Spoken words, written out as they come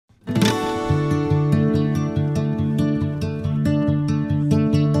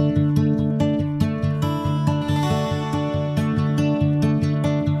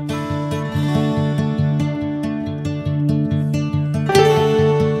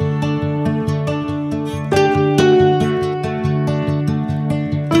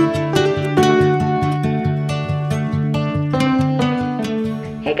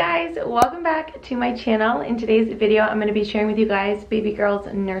to my channel. In today's video, I'm going to be sharing with you guys baby girl's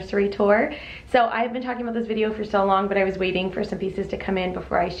nursery tour. So I've been talking about this video for so long, but I was waiting for some pieces to come in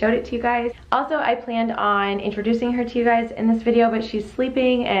before I showed it to you guys. Also, I planned on introducing her to you guys in this video, but she's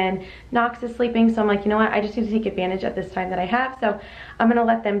sleeping and Knox is sleeping, so I'm like, you know what, I just need to take advantage of this time that I have. So I'm going to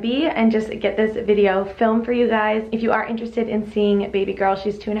let them be and just get this video filmed for you guys. If you are interested in seeing baby girl,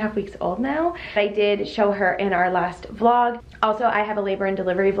 she's 2.5 weeks old now. I did show her in our last vlog. Also, I have a labor and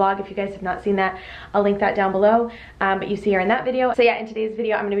delivery vlog. If you guys have not seen that, I'll link that down below. But you see her in that video. So yeah, in today's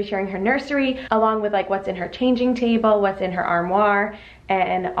video, I'm going to be sharing her nursery along with like what's in her changing table, what's in her armoire,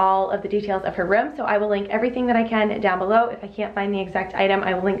 and all of the details of her room. So I will link everything that I can down below. If I can't find the exact item,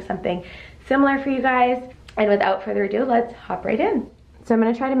 I will link something similar for you guys. And without further ado, let's hop right in. So I'm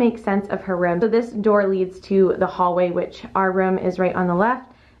going to try to make sense of her room. So this door leads to the hallway, which our room is right on the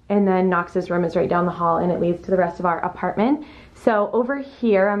left, and then Knox's room is right down the hall, and it leads to the rest of our apartment. So over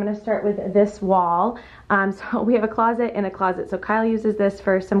here, I'm going to start with this wall. So we have a closet and a closet. So Kyle uses this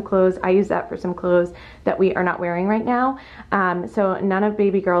for some clothes. I use that for some clothes that we are not wearing right now. So none of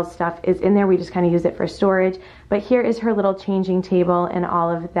baby girl's stuff is in there. We just kind of use it for storage. But here is her little changing table and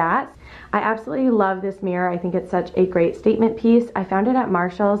all of that. I absolutely love this mirror. I think it's such a great statement piece. I found it at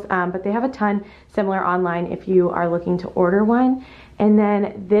Marshall's, but they have a ton similar online if you are looking to order one. And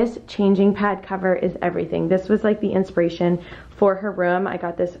then this changing pad cover is everything. This was like the inspiration for her room. I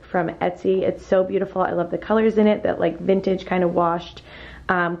got this from Etsy. It's so beautiful. I love the colors in it, that like vintage kind of washed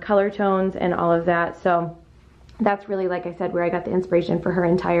color tones and all of that. So that's really, like I said, where I got the inspiration for her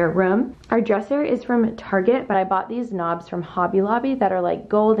entire room. Our dresser is from Target, but I bought these knobs from Hobby Lobby that are like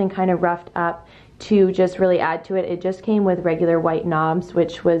gold and kind of roughed up to just really add to it. It just came with regular white knobs,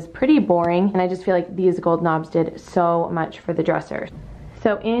 which was pretty boring, and I just feel like these gold knobs did so much for the dresser.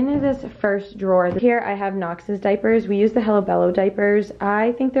 So in this first drawer here, I have Knox's diapers. We use the Hello Bello diapers.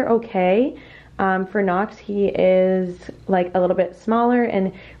 I think they're okay. For Knox, he is like a little bit smaller,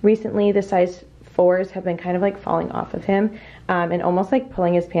 and recently the size 4s have been kind of like falling off of him and almost like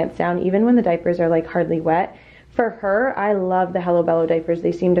pulling his pants down, even when the diapers are like hardly wet. For her, I love the Hello Bello diapers.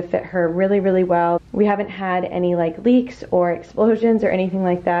 They seem to fit her really, really well. We haven't had any like leaks or explosions or anything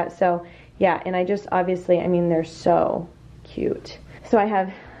like that. So yeah, and I just obviously, I mean, they're so cute. So I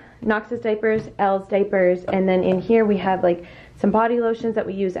have Knox's diapers, Elle's diapers, and then in here we have like some body lotions that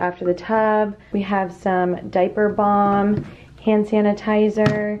we use after the tub. We have some diaper balm, hand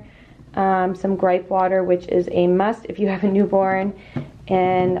sanitizer, some gripe water, which is a must if you have a newborn,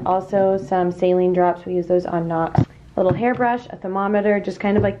 and also some saline drops. We use those on Knox. A little hairbrush, a thermometer, just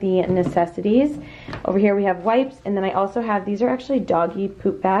kind of like the necessities. Over here we have wipes, and then I also have, these are actually doggy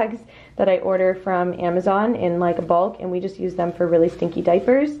poop bags that I order from Amazon in like a bulk, and we just use them for really stinky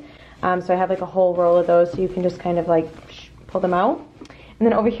diapers. So I have like a whole roll of those, so you can just kind of like pull them out. And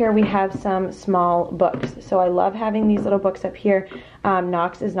then over here we have some small books. So I love having these little books up here.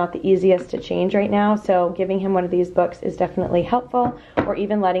 Knox is not the easiest to change right now, so giving him one of these books is definitely helpful, or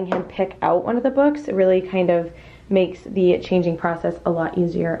even letting him pick out one of the books really kind of makes the changing process a lot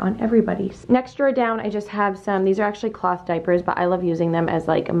easier on everybody. Next drawer down, I just have some, these are actually cloth diapers, but I love using them as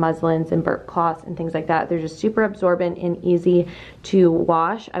like muslins and burp cloths and things like that. They're just super absorbent and easy to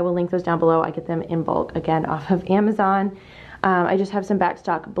wash. I will link those down below. I get them in bulk, again, off of Amazon. I just have some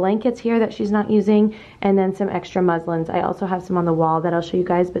backstock blankets here that she's not using, and then some extra muslins. I also have some on the wall that I'll show you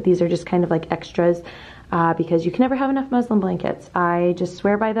guys, but these are just kind of like extras because you can never have enough muslin blankets. I just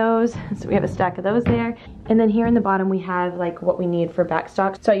swear by those. So we have a stack of those there. And then here in the bottom we have like what we need for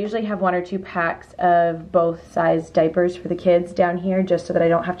backstock. So I usually have 1 or 2 packs of both size diapers for the kids down here, just so that I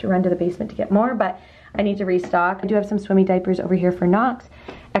don't have to run to the basement to get more, but I need to restock. I do have some swimmy diapers over here for Knox,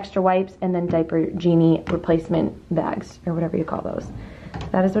 extra wipes, and then diaper genie replacement bags, or whatever you call those. So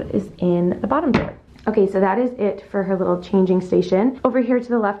that is what is in the bottom drawer. Okay, so that is it for her little changing station. Over here to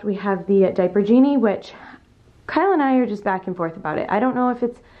the left we have the diaper genie, which Kyle and I are just back and forth about it. I don't know if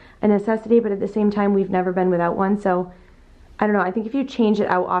it's a necessity, but at the same time we've never been without one, so I don't know. I think if you change it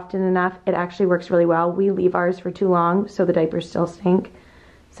out often enough, it actually works really well. We leave ours for too long, so the diapers still stink.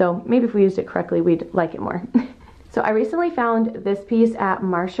 So maybe if we used it correctly, we'd like it more. So I recently found this piece at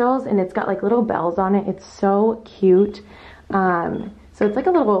Marshall's, and it's got like little bells on it. It's so cute. So it's like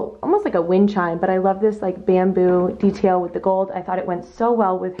a little, almost like a wind chime, but I love this like bamboo detail with the gold. I thought it went so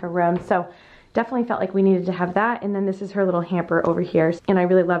well with her room. So definitely felt like we needed to have that. And then this is her little hamper over here. And I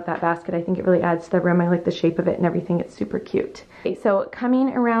really love that basket. I think it really adds to the room. I like the shape of it and everything. It's super cute. Okay, so coming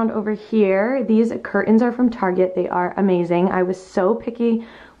around over here, these curtains are from Target. They are amazing. I was so picky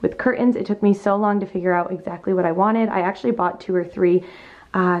with curtains. It took me so long to figure out exactly what I wanted. I actually bought 2 or 3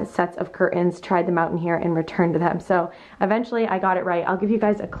 sets of curtains, tried them out in here, and returned them. So eventually I got it right. I'll give you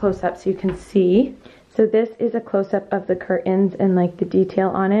guys a close-up so you can see. So this is a close-up of the curtains and like the detail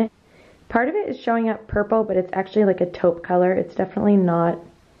on it. Part of it is showing up purple, but it's actually like a taupe color. It's definitely not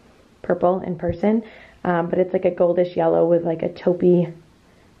purple in person, but it's like a goldish yellow with like a taupey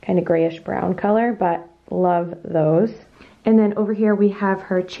kind of grayish brown color, but love those. And then over here we have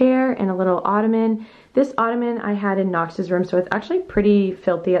her chair and a little ottoman. This ottoman I had in Knox's room, so it's actually pretty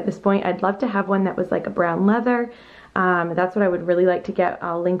filthy at this point. I'd love to have one that was like a brown leather. That's what I would really like to get.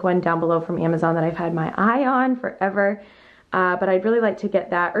 I'll link one down below from Amazon that I've had my eye on forever. But I'd really like to get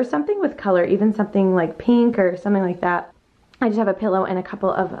that, or something with color, even something like pink or something like that. I just have a pillow and a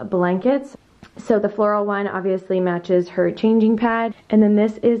couple of blankets. So the floral one obviously matches her changing pad. And then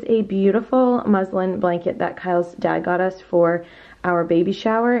this is a beautiful muslin blanket that Kyle's dad got us for our baby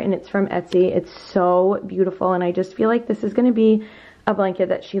shower, and it's from Etsy. It's so beautiful, and I just feel like this is going to be a blanket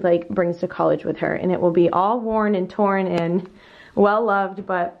that she like brings to college with her, and it will be all worn and torn and well loved,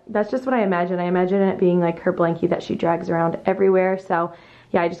 but that's just what I imagine. I imagine it being like her blankie that she drags around everywhere. So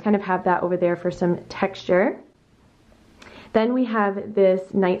yeah, I just kind of have that over there for some texture. Then we have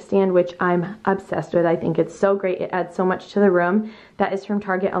this nightstand, which I'm obsessed with. I think it's so great. It adds so much to the room. That is from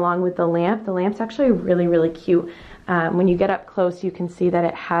Target, along with the lamp. The lamp's actually really, really cute. When you get up close, you can see that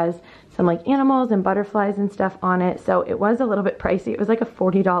it has some like animals and butterflies and stuff on it. So it was a little bit pricey. It was like a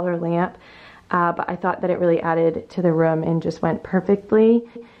 $40 lamp. But I thought that it really added to the room and just went perfectly.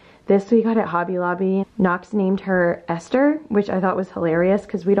 This we got at Hobby Lobby. Knox named her Esther, which I thought was hilarious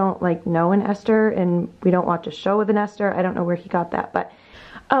because we don't like know an Esther and we don't watch a show with an Esther. I don't know where he got that, but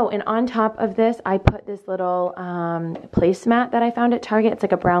oh, and on top of this, I put this little placemat that I found at Target. It's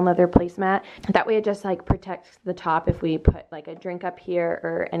like a brown leather placemat. That way it just like protects the top if we put like a drink up here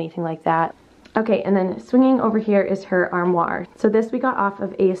or anything like that. Okay, and then swinging over here is her armoire. So this we got off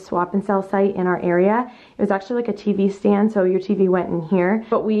of a swap and sell site in our area. It was actually like a TV stand, so your TV went in here.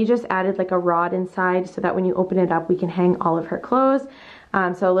 But we just added like a rod inside so that when you open it up, we can hang all of her clothes.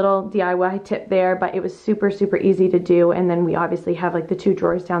 So a little DIY tip there, but it was super, super easy to do. And then we obviously have like the 2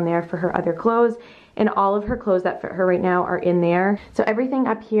 drawers down there for her other clothes. And all of her clothes that fit her right now are in there. So everything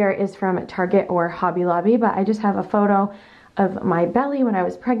up here is from Target or Hobby Lobby, but I just have a photo of my belly when I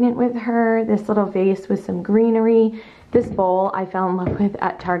was pregnant with her, this little vase with some greenery, this bowl I fell in love with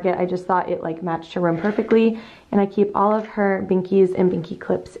at Target. I just thought it like matched her room perfectly, and I keep all of her binkies and binky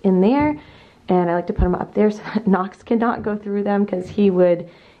clips in there, and I like to put them up there so that Knox cannot go through them because he would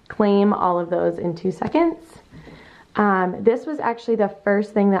claim all of those in 2 seconds. This was actually the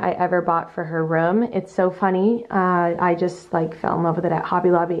first thing that I ever bought for her room. It's so funny. I just like fell in love with it at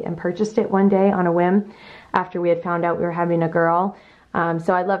Hobby Lobby and purchased it one day on a whim after we had found out we were having a girl.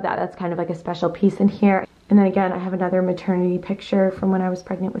 So I love that. That's kind of like a special piece in here. And then again, I have another maternity picture from when I was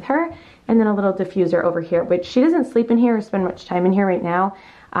pregnant with her, and then a little diffuser over here, which she doesn't sleep in here or spend much time in here right now.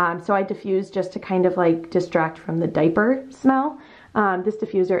 So I diffuse just to kind of like distract from the diaper smell. This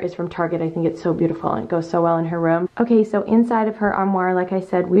diffuser is from Target. I think it's so beautiful and it goes so well in her room. Okay, so inside of her armoire, like I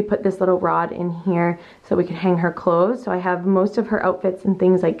said, we put this little rod in here so we can hang her clothes. So I have most of her outfits and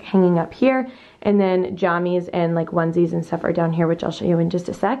things like hanging up here, and then jammies and like onesies and stuff are down here, which I'll show you in just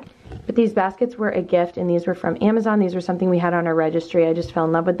a sec. But these baskets were a gift, and these were from Amazon. These were something we had on our registry. I just fell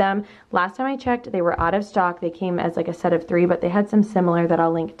in love with them. Last time I checked, they were out of stock. They came as like a set of 3, but they had some similar that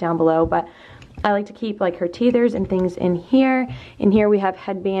I'll link down below. But I like to keep like her teethers and things in here. In here we have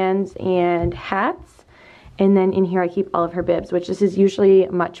headbands and hats. And then in here I keep all of her bibs, which this is usually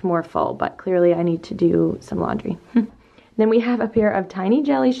much more full, but clearly I need to do some laundry. Then we have a pair of tiny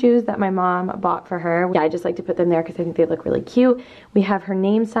jelly shoes that my mom bought for her. Yeah, I just like to put them there because I think they look really cute. We have her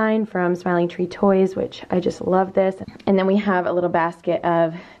name sign from Smiling Tree Toys, which I just love this. And then we have a little basket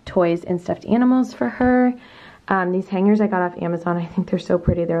of toys and stuffed animals for her. These hangers I got off Amazon. I think they're so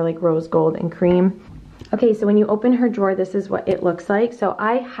pretty. They're like rose gold and cream. Okay, so when you open her drawer, this is what it looks like. So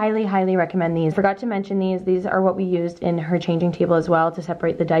I highly, highly recommend these. Forgot to mention these. These are what we used in her changing table as well to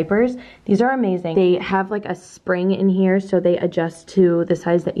separate the diapers. These are amazing. They have like a spring in here so they adjust to the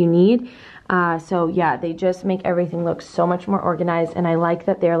size that you need. So yeah, they just make everything look so much more organized, and I like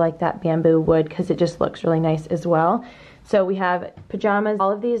that they're like that bamboo wood because it just looks really nice as well. So we have pajamas.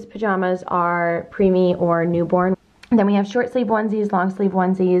 All of these pajamas are preemie or newborn. Then we have short sleeve onesies, long sleeve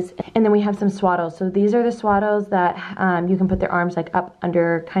onesies, and then we have some swaddles. So these are the swaddles that you can put their arms like up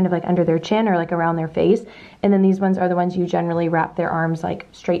under, kind of like under their chin or like around their face. And then these ones are the ones you generally wrap their arms like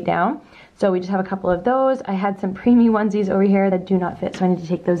straight down. So we just have a couple of those. I had some preemie onesies over here that do not fit, so I need to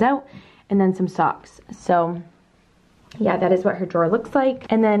take those out. And then some socks. So yeah, that is what her drawer looks like.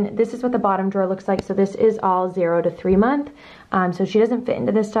 And then this is what the bottom drawer looks like. So this is all 0 to 3 month. So she doesn't fit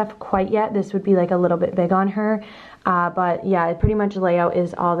into this stuff quite yet. This would be like a little bit big on her. But yeah, pretty much layout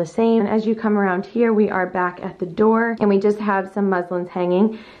is all the same. And as you come around here, we are back at the door and we just have some muslins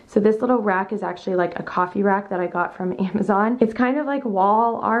hanging. So this little rack is actually like a coffee rack that I got from Amazon. It's kind of like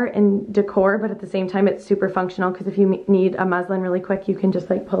wall art and decor, but at the same time it's super functional because if you need a muslin really quick, you can just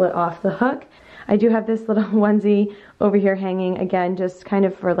like pull it off the hook. I do have this little onesie over here hanging, again, just kind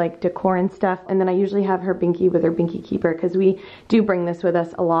of for like decor and stuff. And then I usually have her binky with her binky keeper because we do bring this with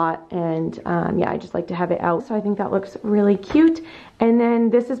us a lot. And yeah, I just like to have it out. So I think that looks really cute. And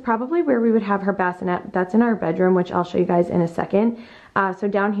then this is probably where we would have her bassinet. That's in our bedroom, which I'll show you guys in a second. So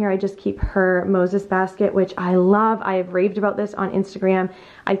down here, I just keep her Moses basket, which I love. I have raved about this on Instagram.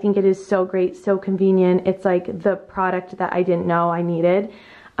 I think it is so great, so convenient. It's like the product that I didn't know I needed.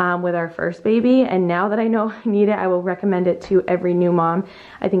 With our first baby, and now that I know I need it, I will recommend it to every new mom.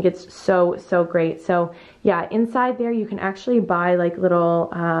 I think it's so great. So yeah, inside there you can actually buy like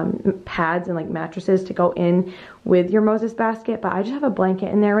little pads and like mattresses to go in with your Moses basket, but I just have a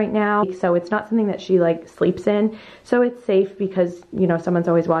blanket in there right now, so it's not something that she like sleeps in, so it's safe because, you know, someone's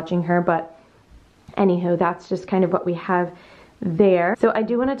always watching her. But anywho, that's just kind of what we have there. So I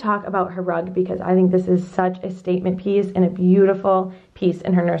do want to talk about her rug because I think this is such a statement piece and a beautiful piece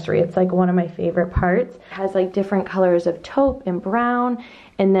in her nursery. It's like one of my favorite parts. It has like different colors of taupe and brown,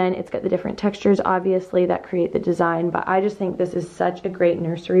 and then it's got the different textures obviously that create the design. But I just think this is such a great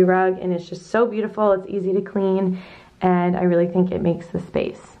nursery rug and it's just so beautiful. It's easy to clean and I really think it makes the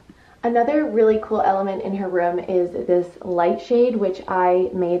space. Another really cool element in her room is this light shade, which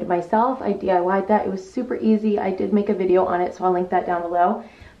I made myself. I DIY'd that. It was super easy. I did make a video on it, so I'll link that down below.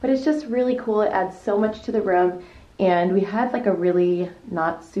 But it's just really cool. It adds so much to the room. And we had like a really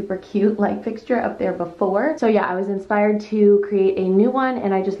not super cute light fixture up there before. So yeah, I was inspired to create a new one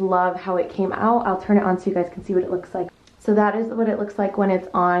and I just love how it came out. I'll turn it on so you guys can see what it looks like. So that is what it looks like when it's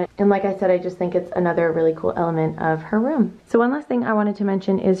on. And like I said, I just think it's another really cool element of her room. So one last thing I wanted to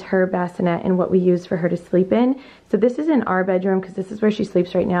mention is her bassinet and what we use for her to sleep in. So this is in our bedroom because this is where she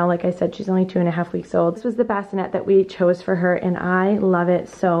sleeps right now. Like I said, she's only 2.5 weeks old. This was the bassinet that we chose for her and I love it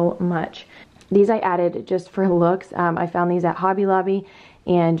so much. These I added just for looks. I found these at Hobby Lobby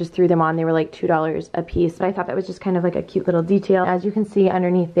and just threw them on. They were like $2 a piece, but I thought that was just kind of like a cute little detail. As you can see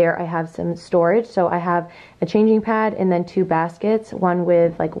underneath there, I have some storage. So I have a changing pad and then 2 baskets, one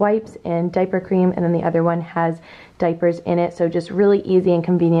with like wipes and diaper cream, and then the other one has diapers in it. So just really easy and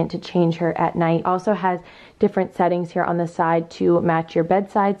convenient to change her at night. Also has different settings here on the side to match your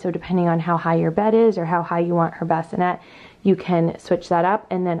bedside. So depending on how high your bed is or how high you want her bassinet, you can switch that up.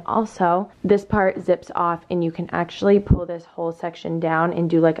 And then also this part zips off and you can actually pull this whole section down and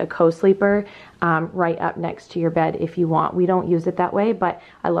do like a co-sleeper right up next to your bed if you want. We don't use it that way, but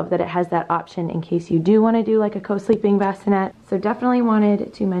I love that it has that option in case you do want to do like a co-sleeping bassinet. So definitely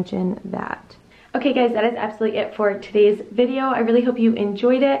wanted to mention that. Okay guys, that is absolutely it for today's video. I really hope you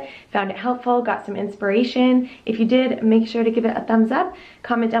enjoyed it, found it helpful, got some inspiration. If you did, make sure to give it a thumbs up.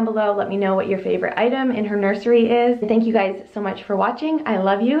 Comment down below, let me know what your favorite item in her nursery is. Thank you guys so much for watching. I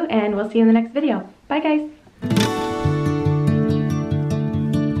love you and we'll see you in the next video. Bye guys.